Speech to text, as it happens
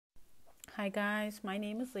Hi, guys. My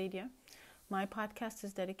name is Lydia. My podcast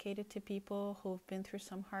is dedicated to people who've been through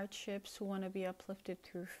some hardships, who want to be uplifted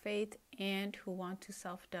through faith, and who want to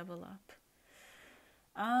self-develop.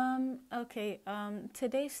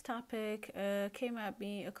 Today's topic came at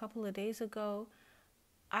me a couple of days ago.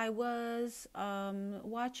 I was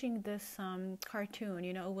watching this cartoon.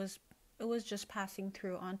 It was just passing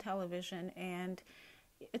through on television, and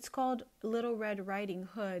it's called Little Red Riding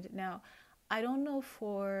Hood. Now, I don't know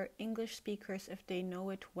for English speakers if they know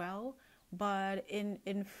it well, but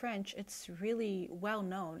in French, it's really well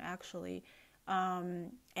known, actually.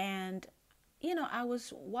 And I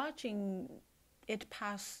was watching it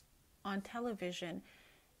pass on television,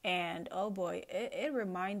 and oh boy, it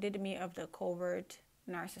reminded me of the covert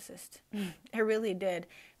narcissist. It really did.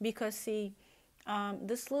 Because, see,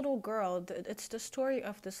 this little girl, it's the story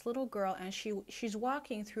of this little girl, and she's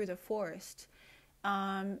walking through the forest,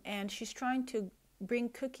 and she's trying to bring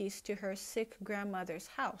cookies to her sick grandmother's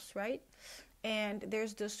house, right? And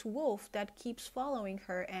there's this wolf that keeps following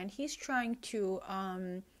her, and he's trying to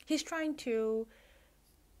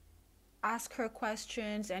ask her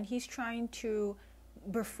questions, and he's trying to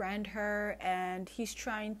befriend her, and he's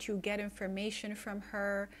trying to get information from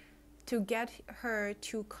her to get her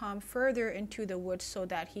to come further into the woods so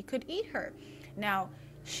that he could eat her. Now,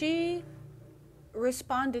 she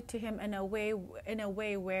responded to him in a way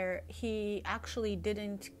where he actually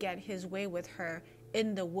didn't get his way with her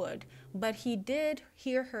in the wood, but he did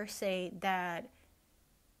hear her say that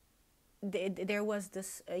there was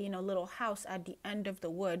this little house at the end of the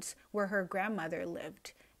woods where her grandmother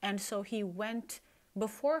lived, and so he went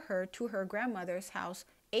before her to her grandmother's house,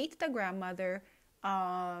 ate the grandmother,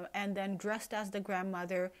 and then dressed as the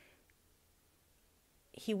grandmother.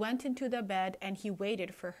 He went into the bed and he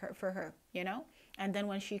waited for her. And then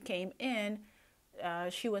when she came in,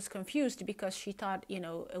 she was confused because she thought,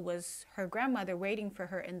 it was her grandmother waiting for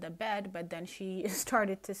her in the bed. But then she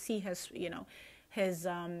started to see his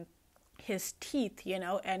teeth,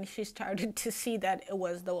 and she started to see that it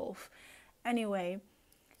was the wolf. Anyway,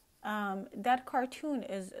 that cartoon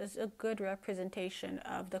is a good representation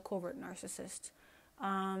of the covert narcissist.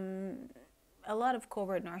 A lot of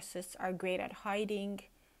covert narcissists are great at hiding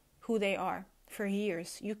who they are for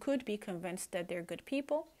years. You could be convinced that they're good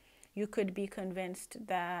people. You could be convinced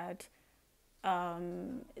that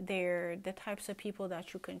they're the types of people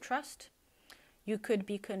that you can trust. You could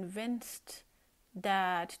be convinced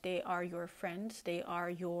that they are your friends, they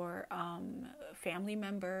are your family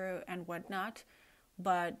member and whatnot.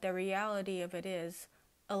 But the reality of it is,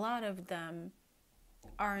 a lot of them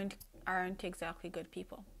aren't exactly good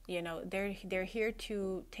people. They're here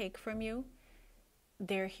to take from you.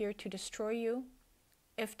 They're here to destroy you.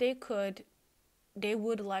 If they could, they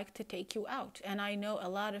would like to take you out. And I know a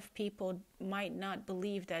lot of people might not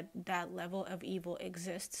believe that that level of evil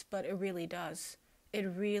exists, but it really does. It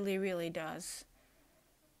really, really does.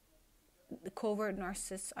 The covert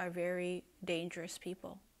narcissists are very dangerous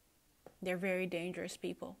people. They're very dangerous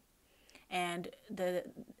people. And the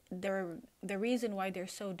reason why they're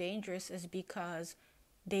so dangerous is because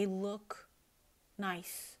they look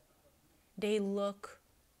nice. They look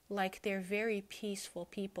like they're very peaceful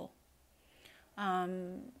people.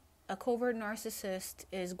 A covert narcissist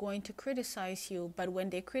is going to criticize you, but when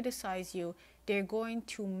they criticize you, they're going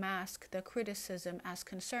to mask the criticism as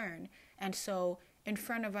concern. And so in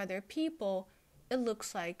front of other people, it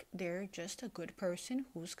looks like they're just a good person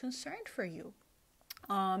who's concerned for you.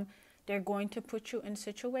 They're going to put you in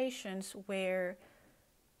situations where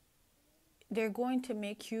they're going to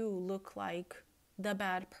make you look like the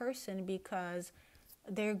bad person, because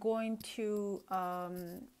they're going to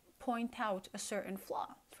point out a certain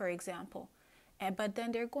flaw, for example. But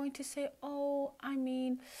then they're going to say,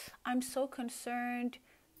 I'm so concerned.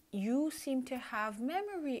 You seem to have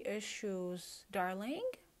memory issues, darling.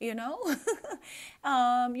 You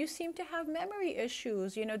seem to have memory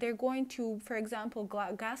issues. They're going to, for example,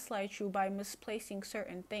 gaslight you by misplacing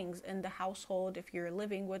certain things in the household if you're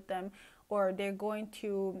living with them. Or they're going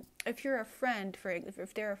to, if you're a friend,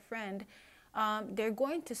 if they're a friend, they're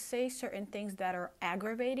going to say certain things that are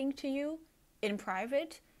aggravating to you in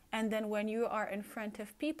private. And then when you are in front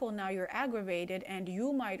of people, now you're aggravated and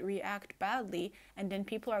you might react badly. And then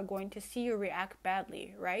people are going to see you react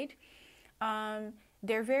badly, right?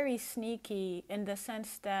 They're very sneaky in the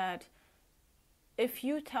sense that if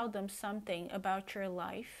you tell them something about your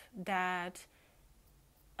life that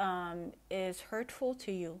is hurtful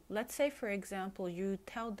to you, let's say, for example, you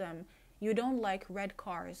tell them you don't like red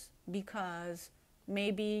cars because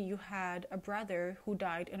maybe you had a brother who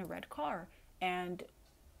died in a red car, and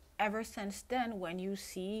ever since then, when you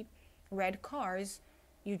see red cars,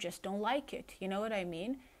 You just don't like it. You know what I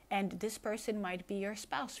mean? And this person might be your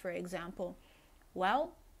spouse, for example.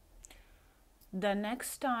 Well, the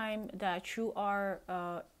next time that you are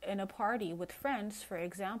in a party with friends, for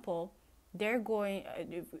example,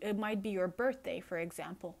 it might be your birthday, for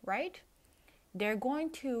example, right? They're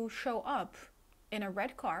going to show up in a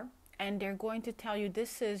red car and they're going to tell you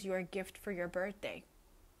this is your gift for your birthday.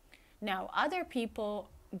 Now, other people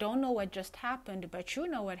don't know what just happened, but you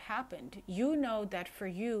know what happened. You know that for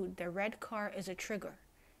you, the red car is a trigger.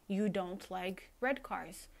 You don't like red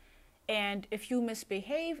cars. And if you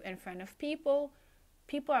misbehave in front of people,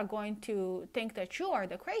 people are going to think that you are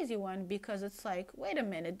the crazy one, because it's like, wait a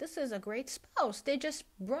minute, this is a great spouse. They just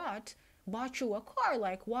bought you a car.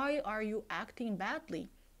 Like, why are you acting badly?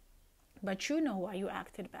 But you know why you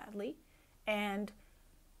acted badly. And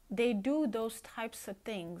they do those types of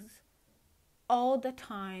things all the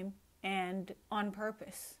time and on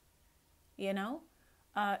purpose. You know,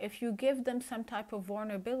 if you give them some type of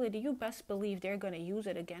vulnerability, you best believe they're going to use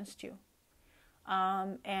it against you.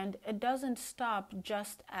 And it doesn't stop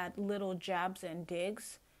just at little jabs and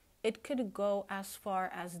digs. It could go as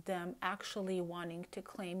far as them actually wanting to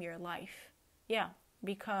claim your life. Yeah,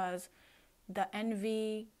 because the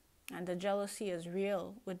envy and the jealousy is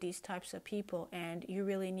real with these types of people, and you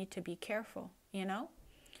really need to be careful, you know?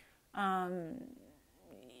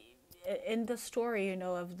 In the story, you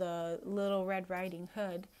know, of the Little Red Riding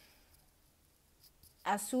Hood,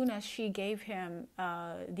 as soon as she gave him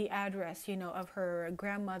the address, you know, of her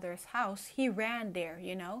grandmother's house, he ran there,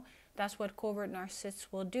 you know. That's what covert narcissists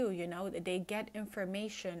will do, you know. They get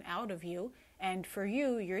information out of you, and for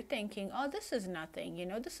you, you're thinking, oh, this is nothing, you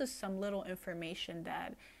know. This is some little information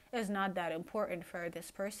that is not that important for this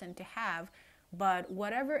person to have. But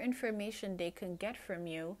whatever information they can get from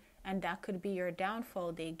you, and that could be your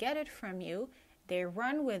downfall, they get it from you, they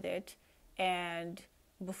run with it, and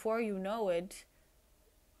before you know it,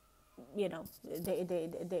 you know,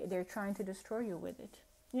 they're trying to destroy you with it.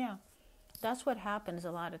 Yeah, that's what happens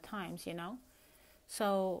a lot of times, you know.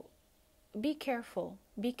 So be careful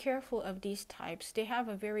of these types. They have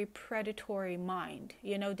a very predatory mind,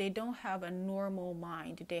 you know. They don't have a normal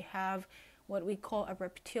mind. They have what we call a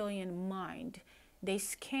reptilian mind. They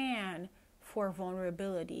scan for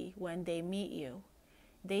vulnerability when they meet you.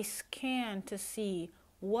 They scan to see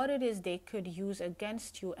what it is they could use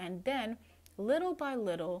against you, and then little by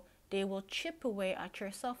little they will chip away at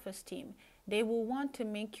your self-esteem. They will want to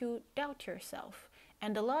make you doubt yourself.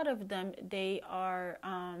 And a lot of them, they are,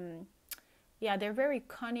 they're very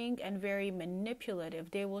cunning and very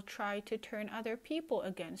manipulative. They will try to turn other people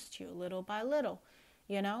against you little by little,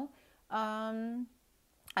 you know.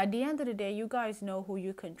 At the end of the day, you guys know who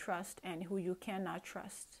you can trust and who you cannot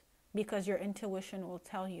trust, because your intuition will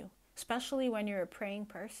tell you. Especially when you're a praying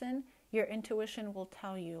person, your intuition will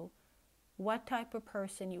tell you what type of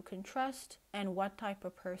person you can trust and what type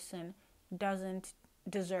of person doesn't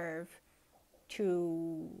deserve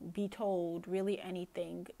to be told really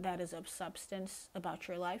anything that is of substance about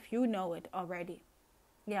your life. You know it already.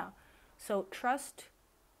 Yeah. So trust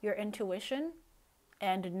your intuition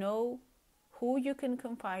and know who you can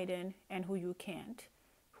confide in and who you can't.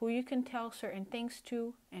 Who you can tell certain things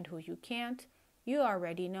to and who you can't. You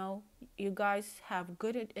already know. You guys have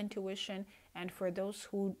good intuition, and for those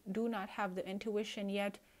who do not have the intuition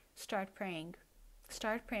yet, start praying.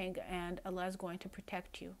 Start praying, and Allah is going to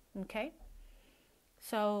protect you, okay?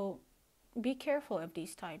 So be careful of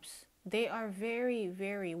these types. They are very,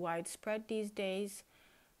 very widespread these days.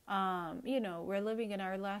 You know, we're living in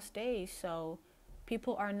our last days, so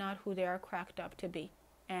people are not who they are cracked up to be.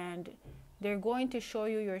 And they're going to show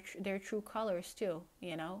you their true colors too,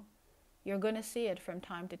 you know. You're going to see it from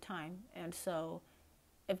time to time. And so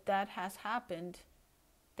if that has happened,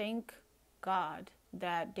 thank God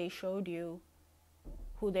that they showed you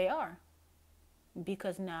who they are,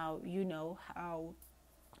 because now you know how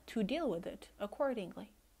to deal with it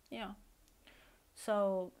accordingly. Yeah.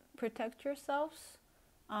 So protect yourselves.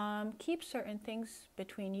 Keep certain things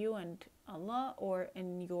between you and Allah or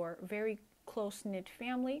in your very close-knit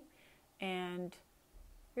family, and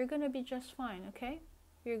you're going to be just fine, okay?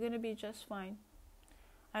 You're going to be just fine.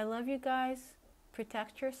 I love you guys.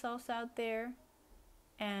 Protect yourselves out there,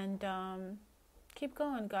 and keep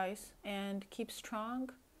going, guys, and keep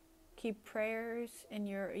strong. Keep prayers in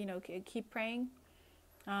your, you know, keep praying,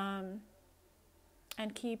 and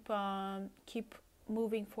keep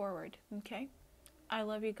moving forward, okay? I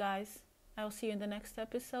love you guys. I'll see you in the next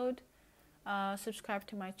episode. Subscribe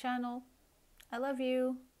to my channel. I love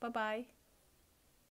you. Bye-bye.